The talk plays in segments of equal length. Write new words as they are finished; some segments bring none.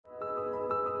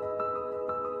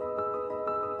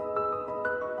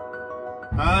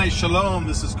Hi, shalom.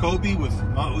 This is Kobe with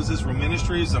Maoz Israel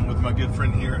Ministries. I'm with my good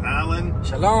friend here, Alan.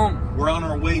 Shalom. We're on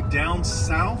our way down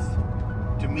south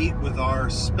to meet with our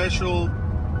special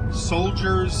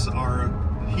soldiers, our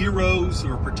heroes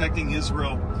who are protecting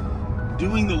Israel,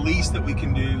 doing the least that we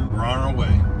can do. We're on our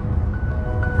way.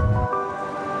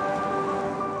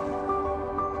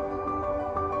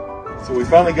 So we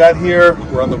finally got here.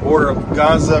 We're on the border of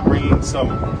Gaza, bringing some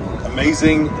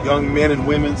amazing young men and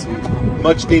women some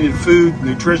much needed food,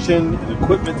 nutrition, and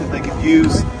equipment that they could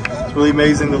use. It's really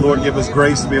amazing. The Lord give us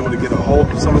grace to be able to get a hold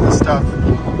of some of this stuff.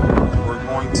 We're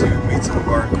going to meet some of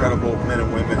our incredible men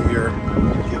and women here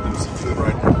and give them some food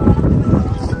right now.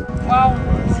 Wow.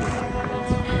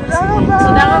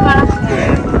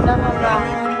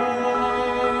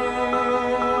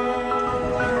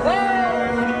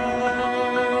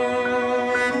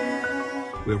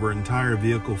 We have our entire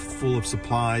vehicle full of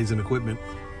supplies and equipment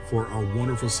for our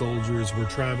wonderful soldiers. We're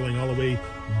traveling all the way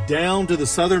down to the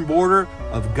southern border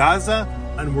of Gaza,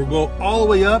 and we'll go all the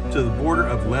way up to the border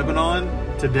of Lebanon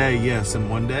today, yes, in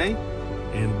one day.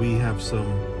 And we have some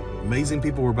amazing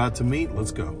people we're about to meet.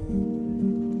 Let's go.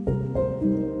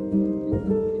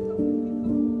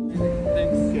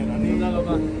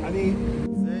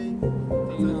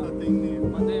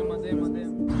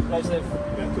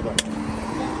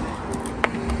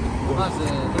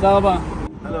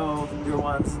 Hello, dear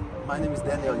ones. My name is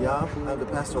Daniel Yav. I'm the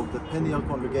pastor of the Peniel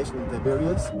congregation in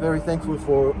Tiberias. Very thankful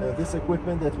for this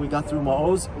equipment that we got through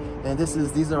Maoz. And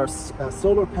these are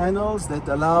solar panels that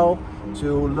allow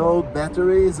to load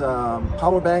batteries,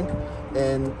 power bank,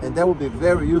 and that will be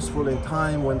very useful in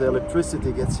time when the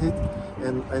electricity gets hit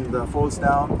and falls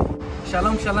down.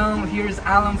 Shalom, shalom. Here's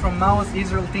Alan from Maoz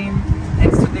Israel team.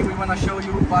 And today we want to show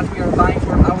you what we are buying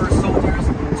for our soldiers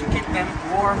to keep them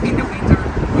warm in the winter.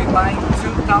 We're buying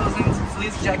 2,000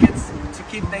 fleece jackets to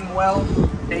keep them well.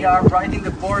 They are right in the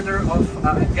border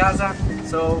of Gaza.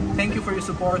 So thank you for your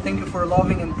support. Thank you for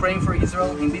loving and praying for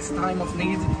Israel in this time of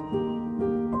need.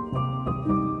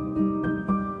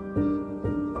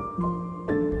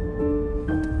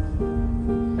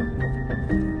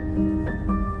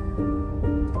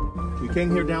 We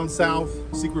came here down south,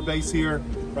 secret base here.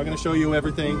 We're going to show you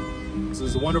everything. This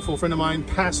is a wonderful friend of mine,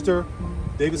 Pastor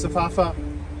David Safafa.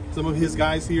 Some of his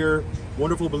guys here,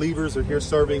 wonderful believers, are here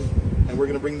serving, and we're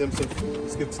going to bring them some.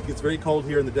 It gets very cold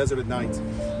here in the desert at night.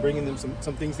 Bringing them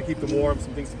some things to keep them warm,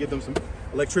 some things to give them some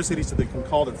electricity so they can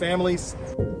call their families.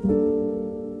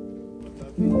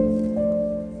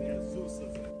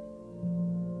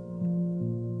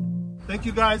 Thank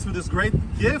you guys for this great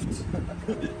gift.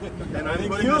 And I'm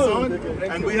putting this on.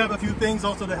 And we have a few things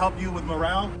also to help you with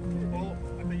morale.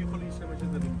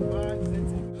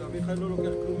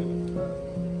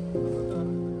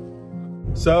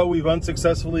 So we've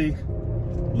unsuccessfully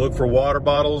looked for water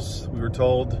bottles. We were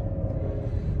told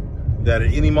that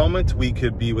at any moment we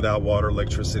could be without water,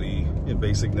 electricity, and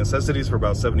basic necessities for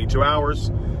about 72 hours.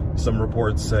 Some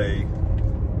reports say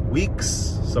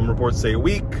weeks, some reports say a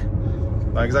week.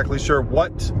 Not exactly sure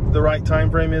what the right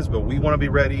time frame is, but we want to be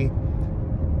ready.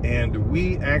 And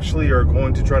we actually are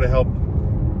going to try to help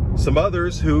some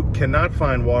others who cannot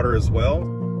find water as well.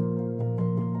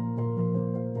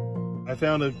 I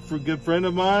found a good friend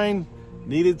of mine,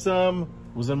 needed some,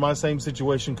 was in my same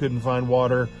situation, couldn't find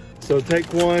water. So take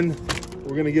one.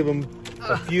 We're gonna give him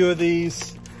a few of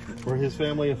these for his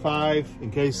family of 5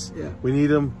 in case we need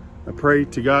them. I pray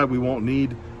to God we won't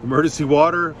need emergency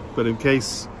water, but in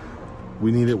case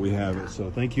we need it, we have it. So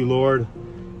thank you, Lord.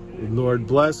 And Lord,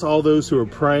 bless all those who are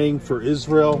praying for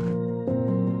Israel.